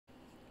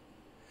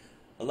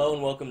Hello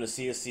and welcome to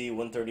CSC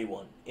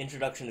 131,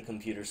 Introduction to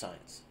Computer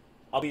Science.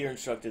 I'll be your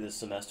instructor this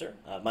semester.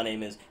 My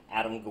name is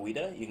Adam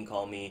Guida. You can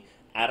call me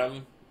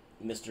Adam,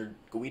 Mr.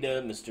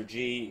 Guida, Mr.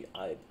 G.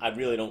 I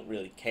really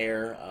don't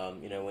care.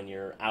 When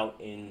you're out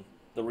in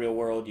the real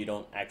world, you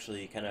don't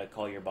actually kind of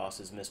call your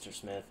bosses Mr.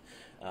 Smith.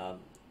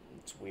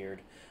 It's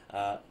weird.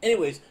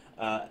 Anyways,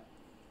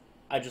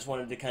 I just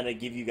wanted to kind of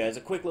give you guys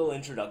a quick little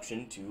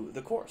introduction to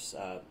the course.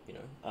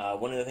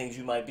 One of the things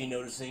you might be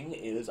noticing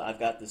is I've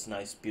got this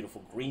nice,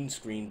 beautiful green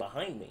screen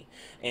behind me.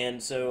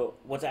 And so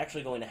what's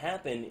actually going to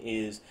happen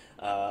is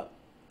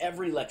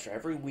every lecture,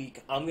 every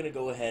week, I'm going to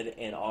go ahead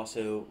and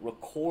also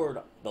record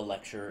the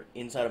lecture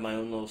inside of my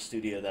own little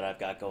studio that I've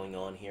got going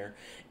on here.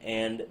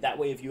 And that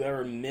way, if you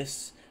ever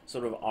miss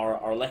sort of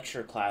our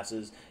lecture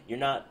classes, you're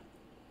not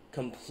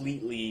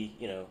completely,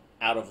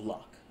 out of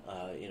luck.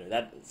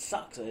 That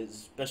sucks,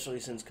 especially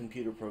since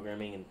computer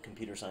programming and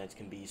computer science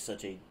can be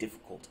such a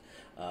difficult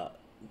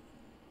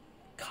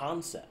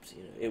concept.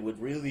 It would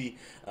really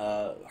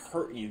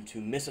hurt you to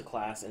miss a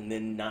class and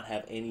then not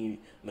have any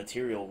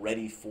material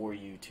ready for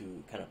you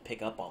to kind of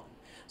pick up on.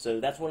 So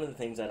that's one of the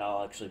things that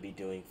I'll actually be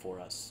doing for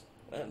us.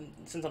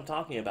 Since I'm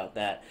talking about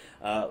that,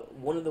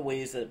 one of the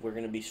ways that we're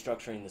going to be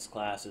structuring this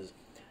class is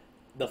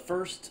the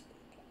first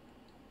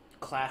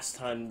class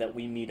time that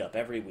we meet up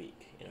every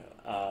week.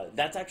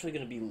 That's actually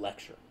going to be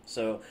lecture.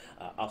 So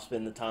I'll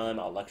spend the time,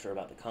 I'll lecture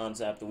about the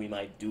concept, we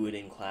might do it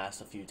in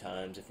class a few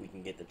times if we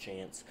can get the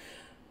chance.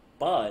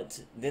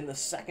 But then the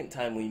second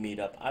time we meet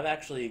up, I'm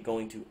actually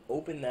going to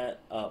open that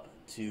up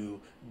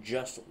to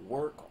just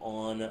work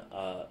on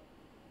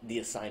the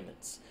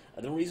assignments.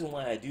 The reason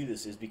why I do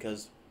this is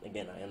because,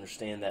 again, I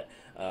understand that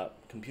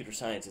computer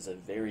science is a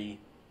very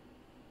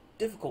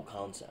difficult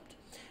concept.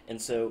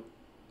 And so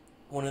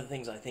one of the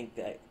things I think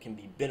that can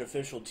be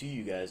beneficial to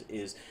you guys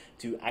is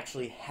to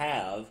actually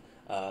have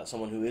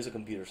someone who is a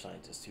computer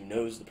scientist, who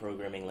knows the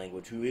programming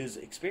language, who is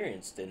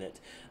experienced in it,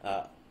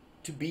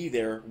 to be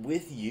there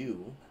with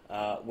you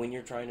when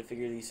you're trying to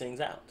figure these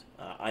things out.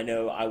 I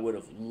know I would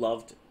have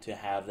loved to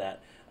have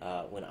that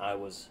when I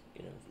was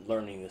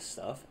learning this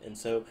stuff, and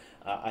so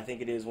I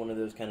think it is one of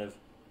those kind of,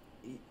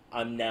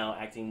 I'm now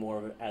acting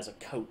more as a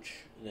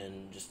coach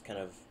than just kind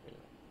of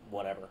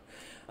whatever.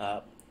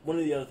 One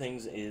of the other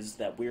things is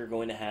that we're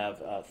going to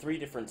have 3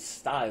 different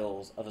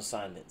styles of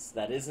assignments.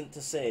 That isn't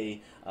to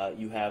say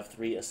you have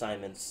 3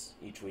 assignments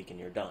each week and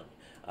you're done.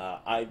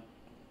 I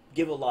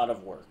give a lot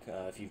of work.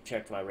 If you've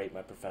checked my Rate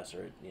My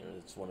Professor,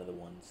 it's one of the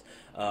ones.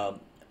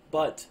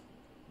 But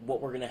what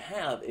we're going to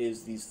have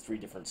is these 3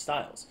 different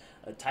styles.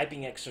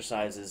 Typing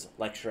exercises,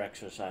 lecture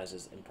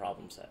exercises, and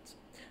problem sets.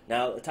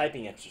 Now, the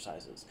typing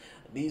exercises.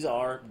 These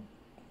are,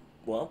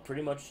 well,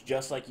 pretty much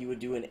just like you would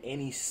do in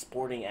any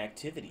sporting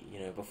activity.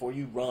 Before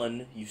you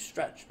run, you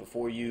stretch.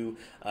 Before you,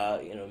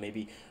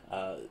 maybe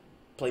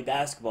play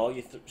basketball,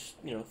 you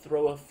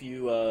throw a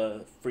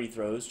few free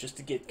throws just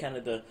to get kind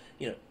of the,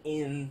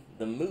 in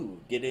the mood,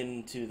 get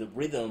into the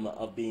rhythm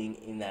of being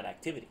in that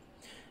activity.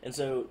 And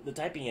so the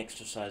typing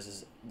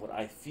exercises, what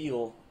I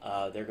feel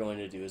they're going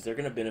to do is they're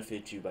going to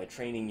benefit you by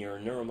training your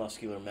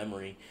neuromuscular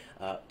memory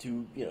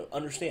to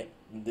understand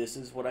this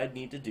is what I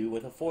need to do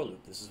with a for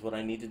loop. This is what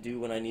I need to do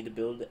when I need to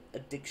build a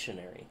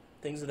dictionary,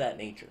 things of that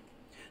nature.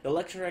 The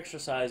lecture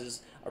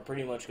exercises are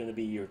pretty much going to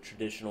be your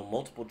traditional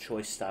multiple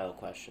choice style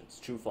questions,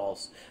 true,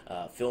 false,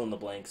 fill in the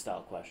blank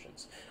style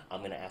questions. I'm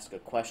going to ask a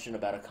question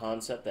about a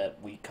concept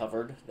that we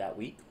covered that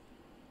week.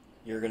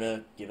 You're going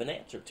to give an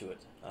answer to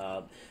it.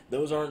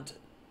 Those aren't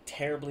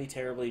terribly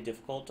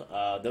difficult.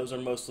 Those are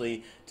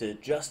mostly to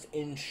just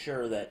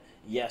ensure that,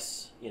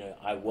 yes,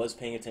 I was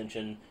paying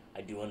attention,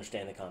 I do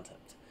understand the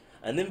concept.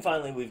 And then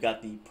finally we've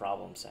got the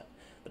problem set.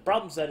 The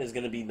problem set is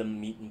going to be the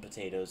meat and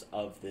potatoes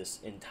of this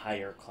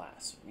entire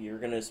class. You're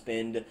going to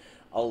spend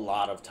a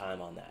lot of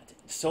time on that.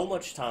 So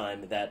much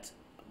time that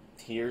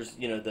here's,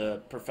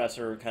 the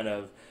professor kind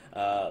of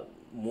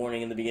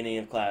warning in the beginning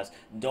of class,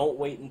 don't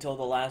wait until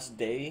the last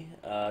day,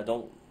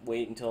 don't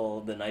wait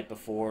until the night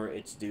before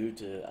it's due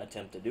to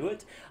attempt to do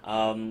it.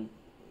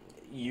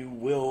 You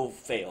will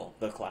fail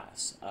the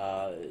class.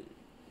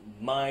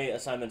 My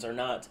assignments are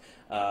not,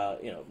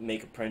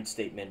 make a print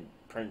statement,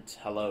 print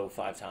hello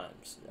 5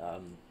 times.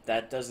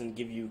 That doesn't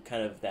give you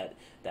kind of that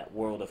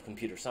world of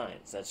computer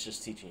science. That's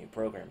just teaching you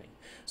programming.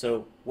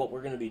 So what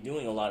we're going to be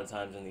doing a lot of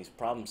times in these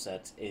problem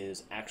sets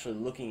is actually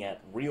looking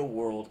at real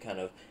world kind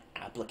of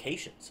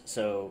applications.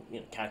 So,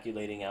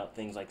 calculating out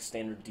things like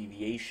standard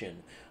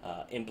deviation,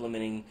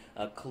 implementing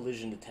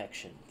collision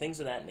detection, things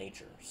of that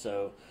nature.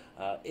 So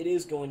it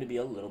is going to be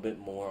a little bit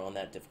more on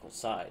that difficult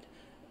side.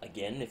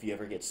 Again, if you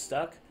ever get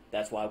stuck,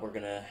 that's why we're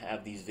going to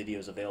have these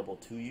videos available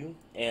to you.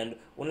 And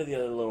one of the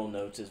other little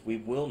notes is we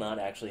will not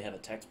actually have a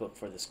textbook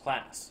for this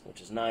class,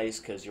 which is nice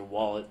because your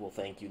wallet will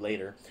thank you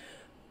later.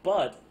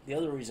 But the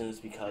other reason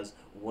is because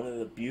one of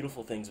the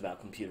beautiful things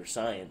about computer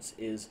science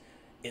is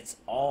it's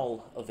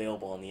all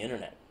available on the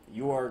internet.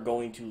 You are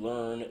going to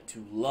learn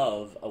to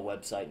love a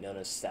website known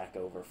as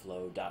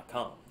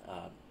stackoverflow.com.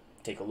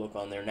 Take a look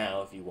on there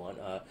now if you want.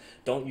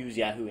 Don't use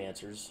Yahoo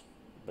Answers.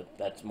 but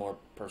that's more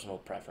personal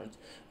preference.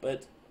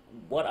 But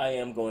what I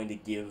am going to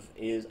give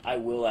is I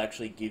will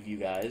actually give you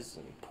guys,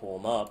 let me pull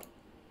them up,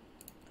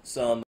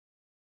 some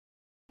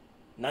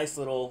nice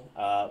little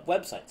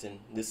websites, and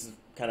this is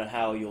kind of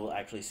how you'll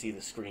actually see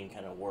the screen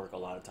kind of work a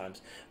lot of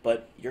times.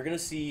 But you're going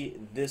to see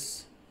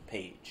this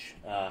page,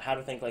 how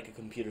to think like a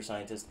computer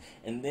scientist,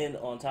 and then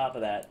on top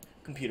of that,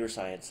 computer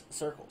science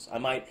circles. I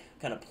might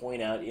kind of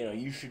point out,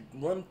 you should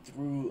run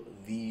through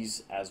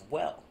these as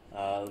well.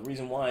 The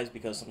reason why is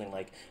because something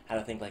like how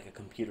to think like a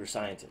computer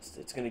scientist,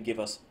 it's going to give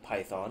us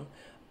Python,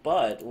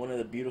 but one of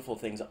the beautiful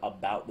things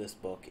about this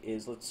book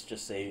is, let's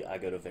just say I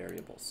go to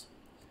variables.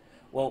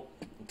 Well,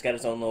 it's got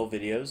its own little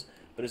videos,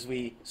 but as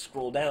we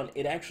scroll down,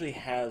 it actually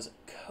has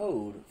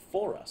code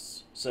for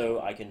us.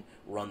 So I can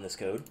run this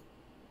code,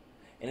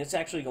 and it's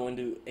actually going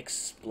to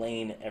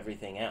explain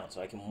everything out.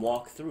 So I can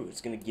walk through.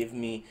 It's going to give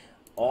me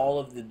all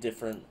of the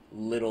different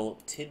little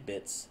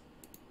tidbits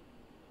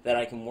that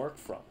I can work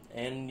from.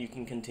 And you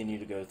can continue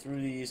to go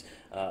through these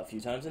a few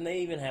times, and they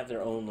even have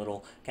their own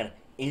little kind of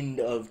end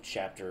of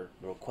chapter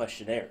little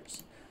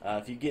questionnaires.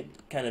 If you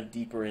get kind of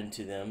deeper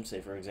into them,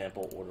 say for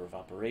example order of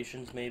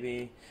operations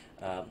maybe,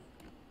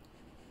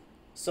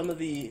 some of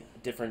the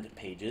different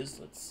pages,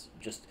 let's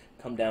just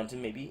come down to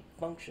maybe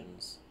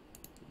functions,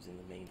 using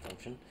the main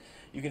function,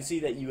 you can see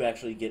that you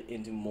actually get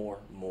into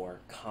more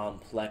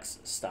complex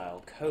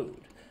style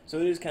code. So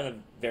it is kind of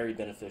very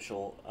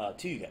beneficial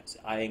to you guys.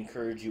 I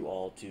encourage you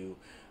all to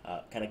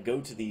kind of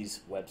go to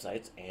these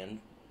websites and,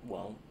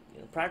 well,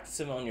 practice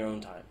them on your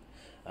own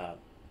time.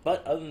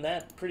 But other than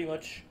that, pretty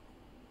much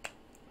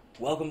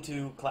welcome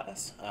to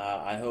class.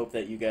 I hope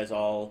that you guys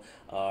all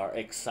are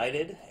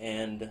excited,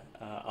 and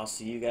I'll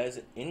see you guys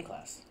in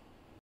class.